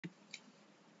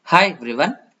Hi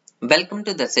everyone, welcome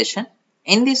to the session.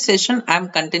 In this session, I am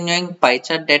continuing pie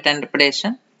chart data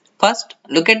interpretation. First,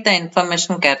 look at the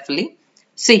information carefully.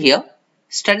 See here,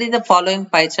 study the following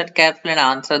pie chart carefully and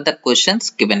answer the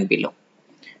questions given below.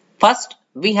 First,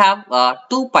 we have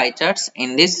two pie charts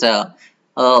in this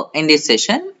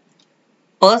session.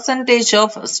 Percentage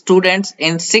of students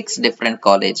in 6 different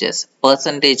colleges.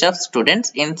 Percentage of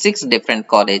students in 6 different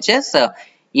colleges.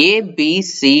 A, B,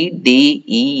 C, D,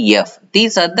 E, F.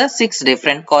 These are the 6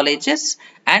 different colleges.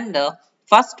 And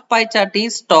first pie chart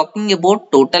is talking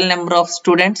about total number of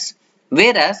students.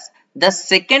 Whereas the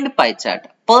second pie chart,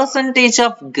 percentage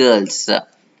of girls.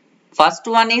 First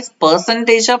one is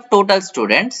percentage of total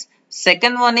students.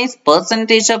 Second one is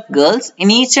percentage of girls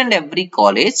in each and every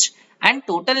college. And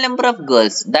total number of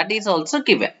girls, that is also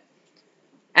given.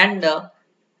 And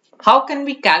how can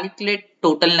we calculate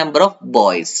total number of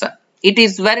boys? It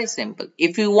is very simple.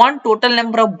 If you want total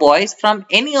number of boys from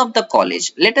any of the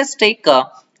college, let us take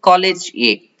college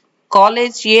A.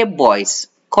 College A boys.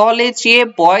 College A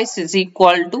boys is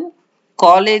equal to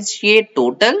college A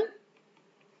total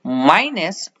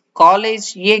minus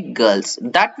college A girls.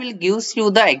 That will gives you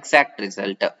the exact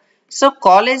result. So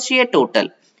college A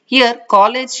total. Here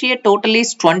college A total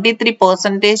is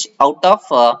 23% out of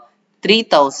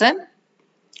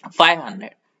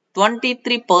 3,500.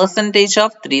 23%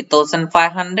 of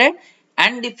 3,500,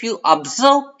 and if you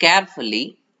observe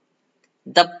carefully,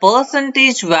 the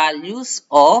percentage values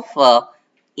of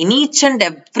in each and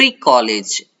every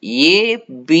college A,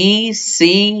 B,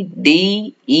 C,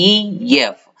 D, E,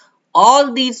 F,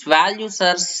 all these values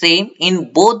are same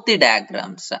in both the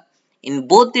diagrams. In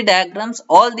both the diagrams,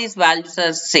 all these values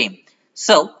are same.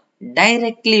 So,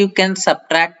 directly you can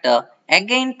subtract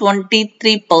again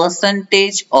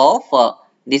 23% of,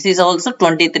 this is also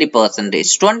 23%,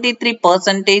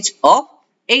 23% of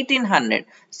 1800.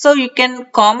 So, you can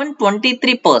common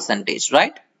 23%,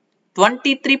 right?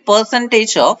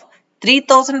 23% of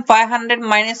 3,500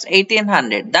 minus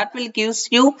 1800, that will gives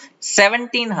you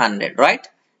 1700, right?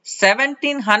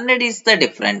 1700 is the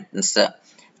difference.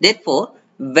 Therefore,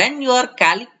 when you are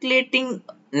calculating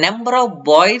number of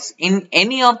boys in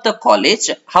any of the college,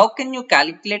 how can you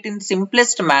calculate in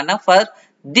simplest manner for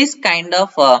this kind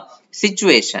of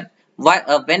situation?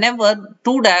 Whenever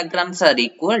two diagrams are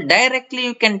equal, directly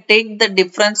you can take the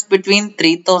difference between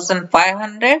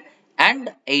 3,500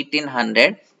 and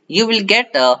 1800. You will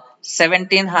get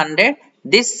 1700.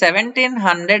 This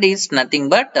 1700 is nothing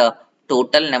but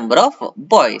total number of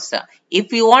boys.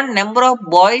 If you want number of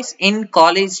boys in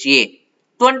college A,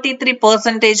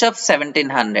 23% of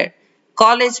 1700.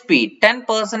 College B, 10%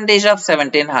 of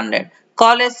 1700.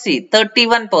 College C,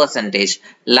 31%.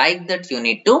 Like that you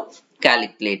need to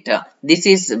calculate. This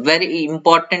is very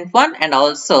important one and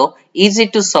also easy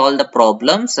to solve the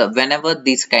problems whenever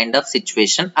this kind of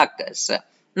situation occurs.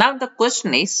 Now the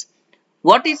question is,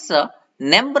 what is the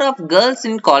number of girls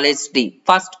in college D?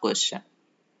 First question.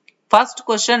 First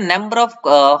question, number of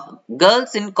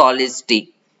girls in college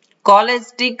D. College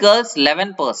D girls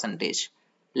 11%.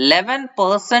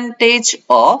 11%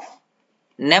 of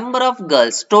number of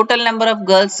girls. Total number of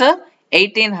girls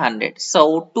 1800.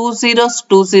 So 2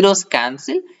 zeros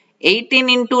cancel. 18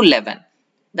 into 11.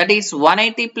 That is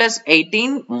 180 plus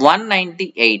 18,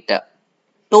 198.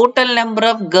 Total number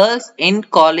of girls in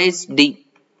college D.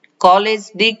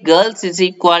 College D girls is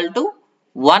equal to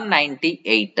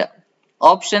 198.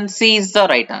 Option C is the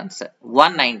right answer.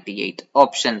 198.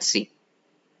 Option C.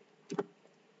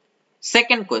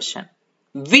 Second question.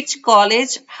 Which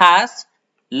college has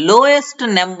lowest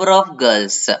number of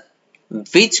girls?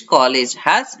 Which college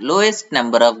has lowest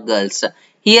number of girls?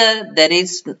 Here there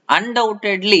is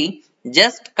undoubtedly,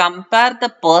 just compare the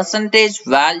percentage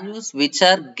values which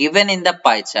are given in the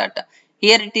pie chart.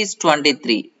 Here it is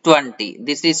 23, 20.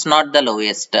 This is not the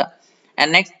lowest.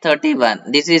 And next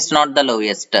 31. This is not the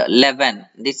lowest. 11.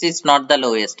 This is not the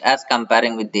lowest as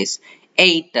comparing with this.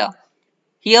 8.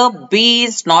 Here B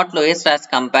is not lowest as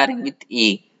comparing with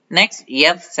E. Next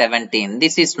F 17.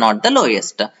 This is not the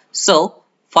lowest. So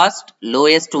first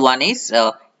lowest one is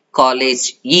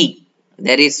college E.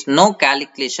 There is no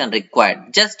calculation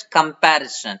required. Just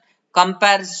comparison.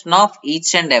 Comparison of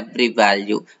each and every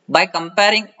value. By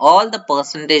comparing all the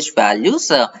percentage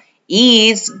values, E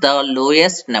is the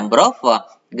lowest number of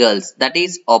girls. That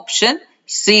is option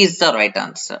C is the right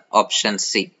answer. Option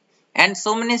C. And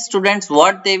so many students,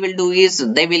 what they will do is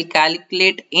they will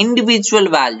calculate individual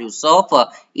values of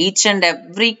each and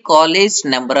every college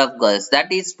number of girls.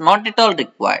 That is not at all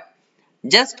required.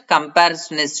 Just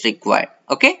comparison is required.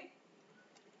 Okay.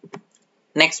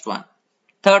 Next one.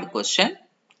 Third question.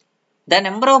 The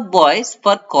number of boys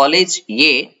for college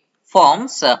A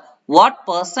forms what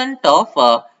percent of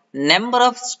number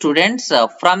of students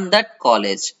from that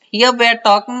college. Here we are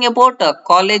talking about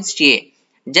college A.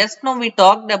 Just now we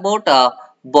talked about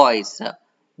boys.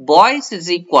 Boys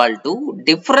is equal to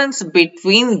difference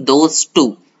between those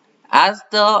two. As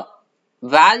the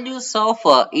values of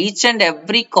each and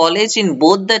every college in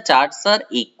both the charts are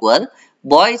equal,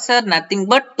 boys are nothing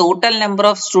but total number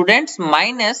of students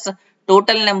minus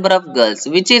total number of girls,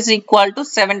 which is equal to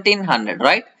 1700,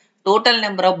 right? Total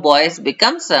number of boys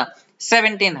becomes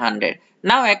 1700.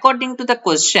 Now according to the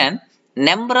question,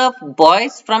 number of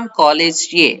boys from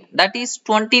college A, that is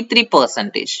 23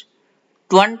 percentage.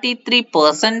 23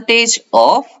 percentage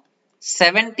of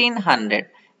 1700.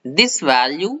 This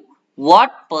value,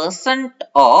 what percent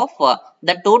of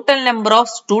the total number of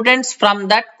students from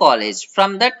that college?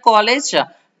 From that college,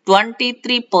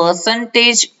 23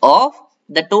 percentage of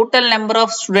the total number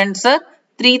of students are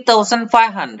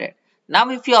 3500. Now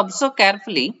if you observe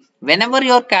carefully, whenever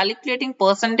you are calculating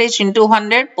percentage into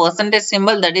 100, percentage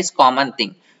symbol, that is common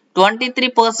thing. 23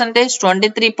 percentage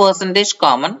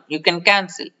common, you can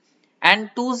cancel.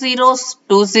 And two zeros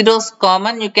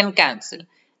common, you can cancel.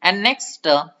 And next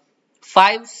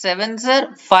 5 sevens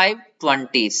are 5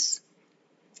 20s.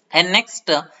 And next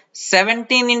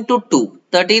 17 into 2,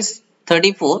 that is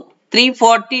 34.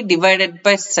 340 divided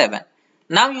by 7.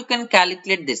 Now you can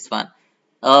calculate this one.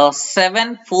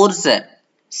 7 fours are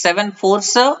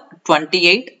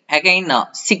 28. Again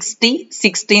 60.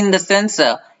 60 in the sense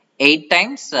 8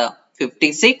 times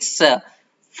 56.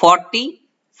 40.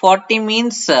 40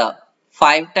 means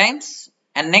 5 times.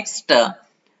 And next here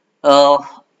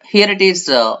it is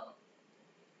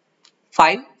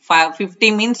 5.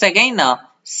 50 means again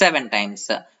 7 times.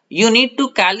 You need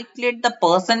to calculate the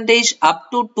percentage up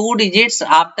to 2 digits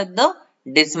after the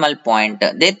decimal point.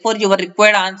 Therefore, your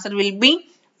required answer will be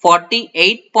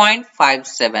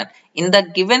 48.57. In the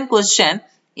given question,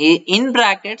 in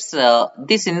brackets,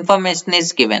 this information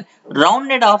is given.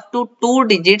 Rounded off to 2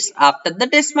 digits after the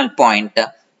decimal point.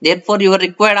 Therefore, your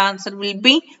required answer will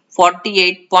be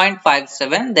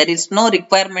 48.57. There is no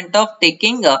requirement of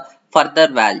taking further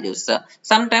values.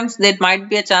 Sometimes there might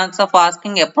be a chance of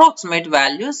asking approximate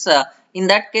values. In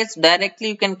that case, directly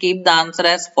you can keep the answer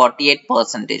as 48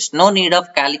 percentage. No need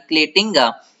of calculating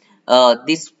this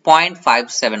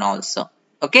 0.57 also.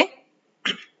 Okay.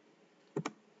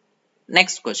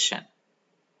 Next question.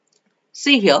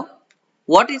 See here,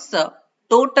 what is the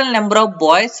total number of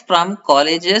boys from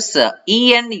colleges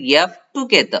E and F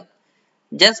together?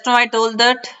 Just now I told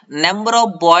that number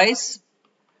of boys,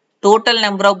 total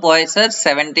number of boys are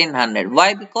 1700.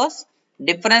 Why? Because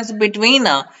difference between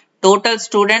total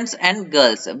students and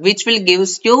girls, which will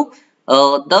gives you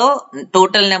the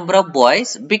total number of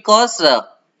boys, because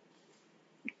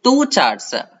two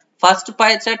charts, first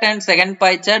pie chart and second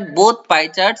pie chart, both pie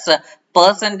charts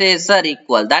percentages are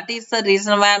equal. That is the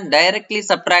reason why I am directly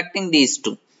subtracting these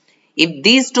two. If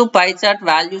these two pie chart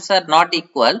values are not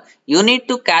equal, you need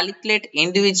to calculate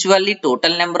individually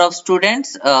total number of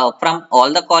students from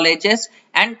all the colleges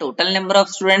and total number of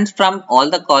students from all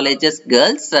the colleges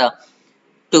girls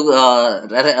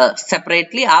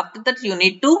separately. After that, you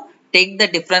need to take the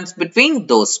difference between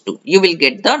those two. You will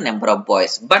get the number of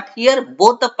boys. But here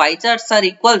both the pie charts are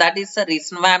equal. That is the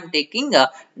reason why I am taking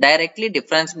directly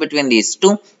difference between these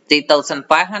two,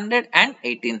 3500 and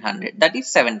 1800. That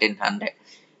is 1700.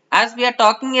 As we are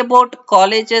talking about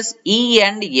colleges E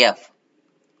and F.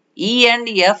 E and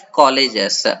F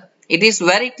colleges. It is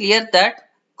very clear that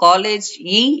college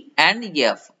E and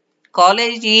F.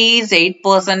 College E is 8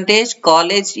 percentage.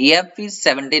 College F is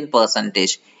 17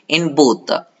 percentage in both.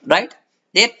 Right?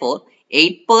 Therefore,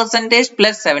 8 percentage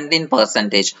plus 17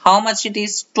 percentage. How much it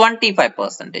is? 25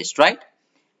 percentage. Right?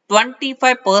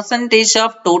 25 percentage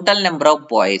of total number of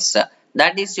boys.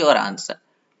 That is your answer.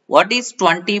 What is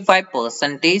 25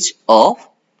 percentage of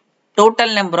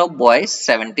total number of boys?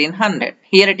 1700.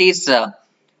 Here it is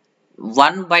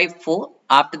 1 by 4.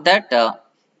 After that,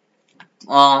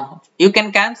 you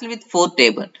can cancel with 4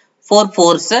 table. 4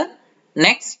 4s are.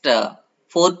 Next 4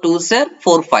 2s are.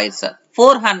 4 5s are.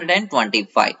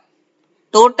 425.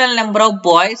 Total number of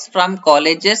boys from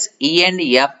colleges E and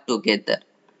F together.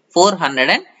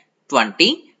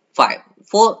 425.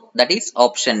 That is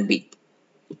option B.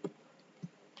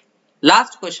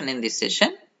 Last question in this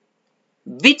session.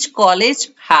 Which college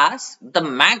has the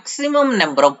maximum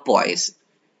number of boys?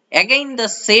 Again the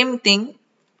same thing.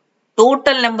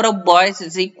 Total number of boys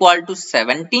is equal to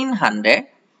 1700.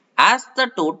 As the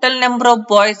total number of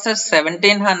boys is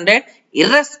 1700,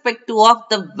 irrespective of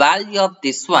the value of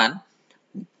this one,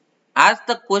 as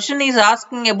the question is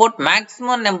asking about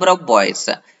maximum number of boys,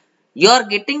 you are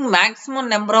getting maximum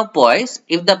number of boys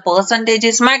if the percentage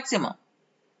is maximum.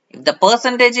 If the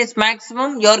percentage is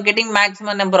maximum, you are getting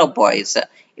maximum number of boys.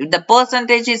 If the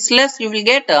percentage is less, you will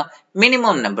get a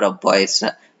minimum number of boys.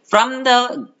 From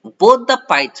the both the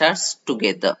pie charts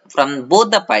together, from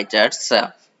both the pie charts,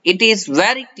 it is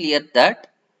very clear that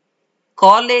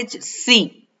college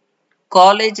C,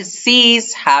 college C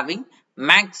is having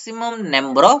maximum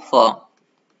number of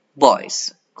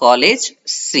boys. College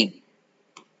C.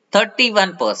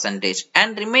 31 percentage,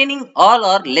 and remaining all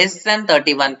are less than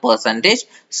 31 percentage.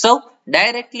 So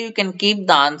directly you can keep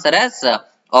the answer as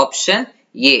option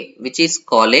A, which is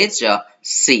college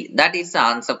C. That is the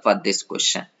answer for this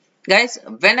question. Guys,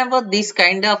 whenever these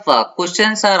kind of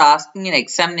questions are asking in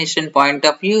examination point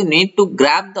of view, you need to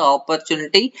grab the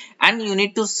opportunity and you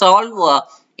need to solve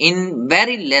in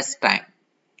very less time.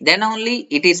 Then only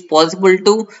it is possible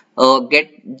to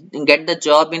get the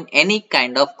job in any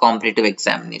kind of competitive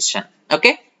examination.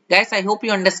 Okay guys, I hope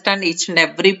you understand each and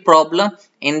every problem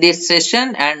in this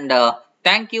session, and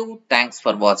thanks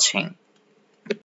for watching.